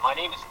My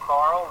name is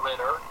Carl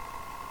Ritter.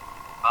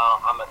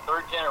 I'm a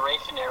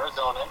third-generation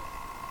Arizonan,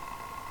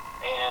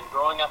 and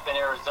growing up in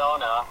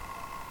Arizona,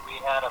 we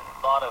had a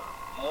lot of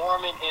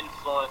Mormon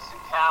influence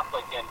and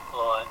Catholic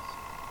influence,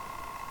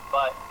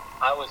 but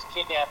I was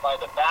kidnapped by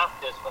the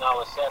Baptists when I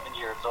was 7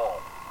 years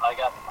old.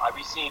 I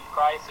received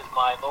Christ as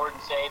my Lord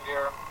and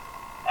Savior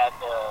at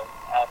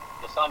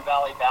the Sun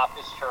Valley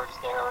Baptist Church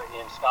there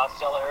in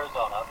Scottsdale,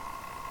 Arizona,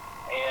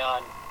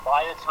 and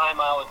by the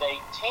time I was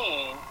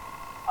 18,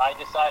 I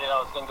decided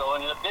I was going to go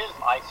into the business.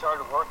 I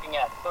started working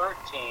at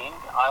 13.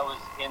 I was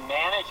in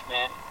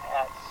management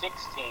at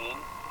 16.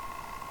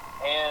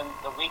 And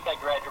the week I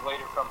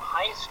graduated from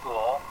high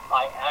school,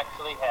 I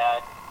actually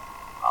had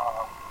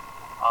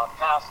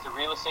passed the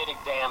real estate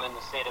exam in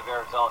the state of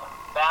Arizona.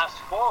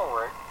 Fast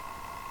forward,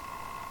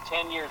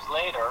 10 years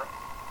later,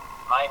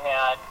 I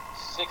had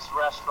 6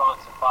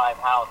 restaurants and 5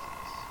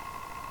 houses.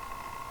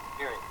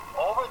 Period.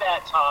 Over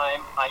that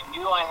time, I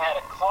knew I had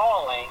a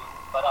calling,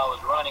 but I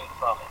was running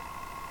from it.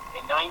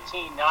 In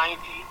 1990,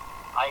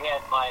 I had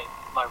my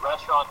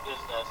restaurant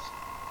business.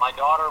 My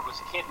daughter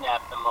was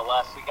kidnapped and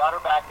molested. We got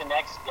her back the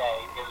next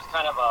day. It was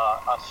kind of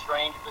a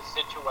strange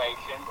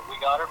situation, but we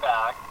got her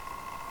back.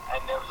 And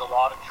there was a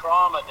lot of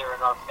trauma there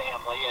in our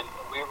family, and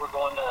we were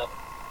going to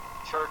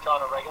church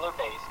on a regular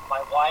basis.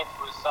 My wife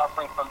was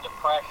suffering from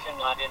depression.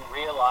 I didn't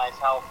realize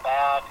how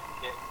bad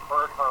it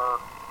hurt her,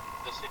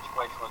 the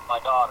situation with my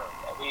daughter.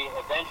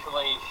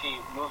 She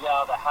moved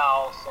out of the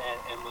house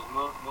and was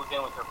moved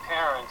in with her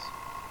parents.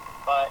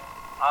 But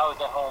I was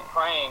at home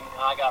praying,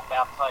 and I got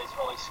baptized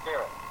Holy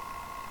Spirit.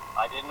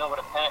 I didn't know what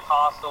a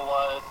Pentecostal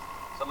was.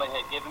 Somebody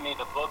had given me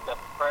the book, The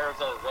Prayers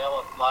That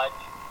Availeth Much.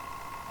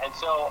 And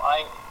so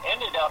I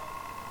ended up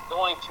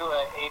going to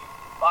a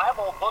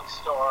Bible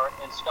bookstore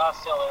in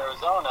Scottsdale,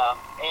 Arizona,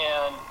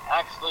 and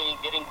actually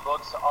getting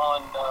books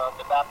on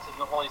the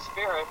baptism of the Holy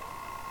Spirit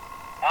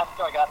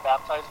after I got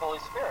baptized Holy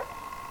Spirit.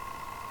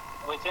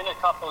 Within a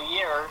couple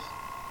years,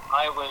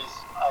 I was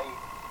a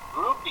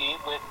groupie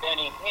with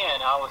Benny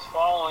Hinn. I was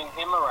following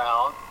him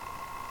around,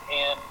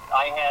 and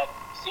I had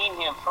seen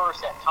him first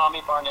at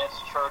Tommy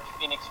Barnett's church,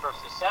 Phoenix First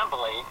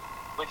Assembly,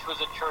 which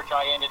was a church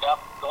I ended up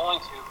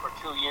going to for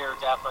 2 years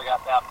after I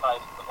got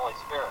baptized with the Holy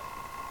Spirit.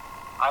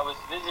 I was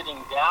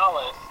visiting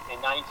Dallas in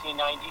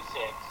 1996,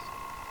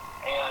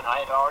 and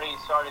I had already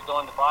started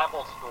going to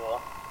Bible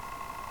school,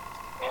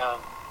 and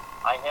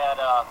I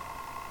had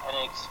an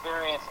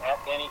experience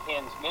at Benny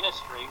Hinn's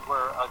ministry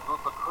where a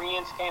group of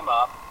Koreans came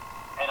up,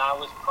 and I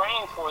was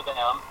praying for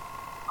them.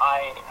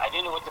 I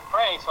didn't know what to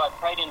pray, so I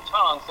prayed in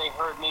tongues. They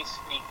heard me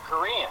speak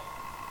Korean.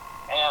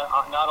 And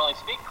not only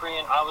speak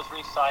Korean, I was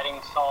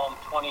reciting Psalm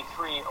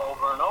 23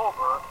 over and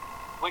over,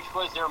 which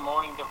was their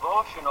morning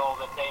devotional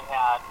that they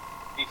had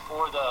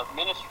before the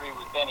ministry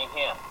with Benny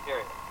Hinn,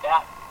 period.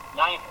 That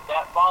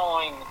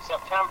following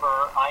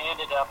September, I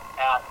ended up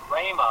at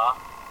Rhema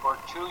for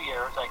 2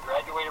 years. I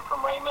graduated from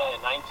Rhema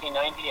in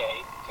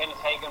 1998. Kenneth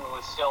Hagin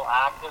was still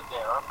active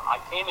there. I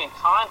came in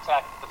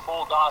contact with the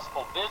Full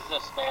Gospel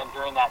Businessman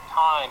during that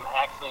time,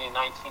 actually in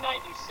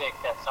 1996,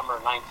 that summer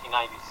of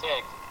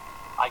 1996.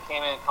 I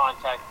came in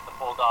contact with the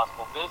Full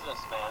Gospel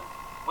Businessman,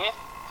 with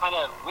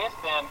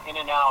them in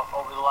and out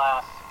over the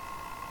last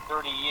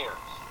 30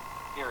 years,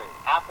 period.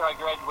 After I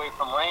graduated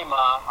from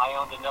Rhema, I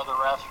owned another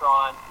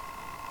restaurant,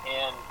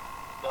 and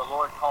the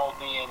Lord called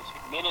me into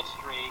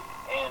ministry,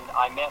 and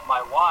I met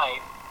my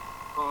wife,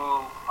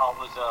 who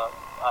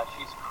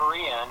she's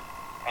Korean,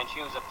 and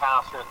she was a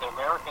pastor at the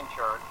American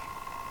church,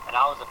 and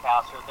I was a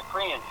pastor at the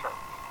Korean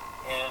church.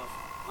 And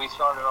we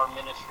started our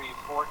ministry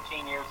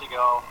 14 years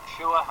ago,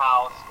 Shua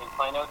House in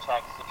Plano,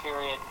 Texas.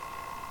 Period.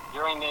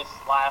 During this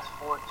last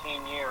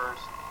 14 years,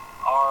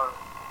 our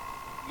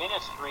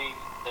ministry,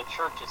 the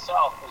church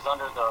itself, is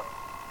under the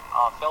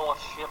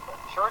Fellowship of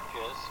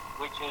Churches,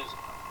 which is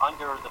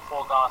under the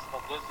Full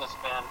Gospel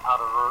Businessman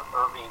out of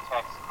Irving,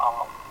 Texas.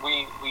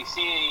 We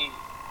see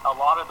a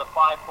lot of the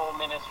fivefold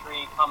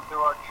ministry come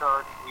through our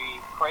church.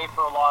 We pray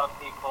for a lot of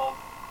people.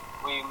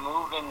 We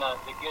move in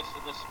the gifts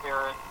of the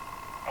Spirit,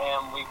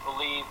 and we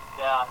believe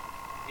that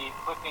the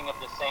equipping of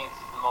the saints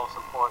is the most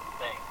important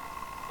thing.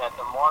 That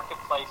the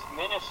marketplace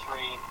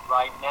ministry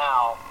right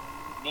now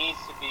needs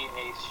to be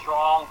a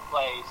strong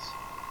place,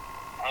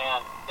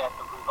 and that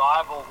the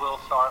revival will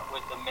start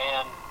with the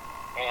men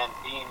and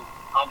being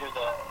under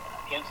the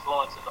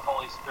influence of the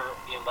Holy Spirit,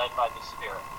 being led by the Spirit.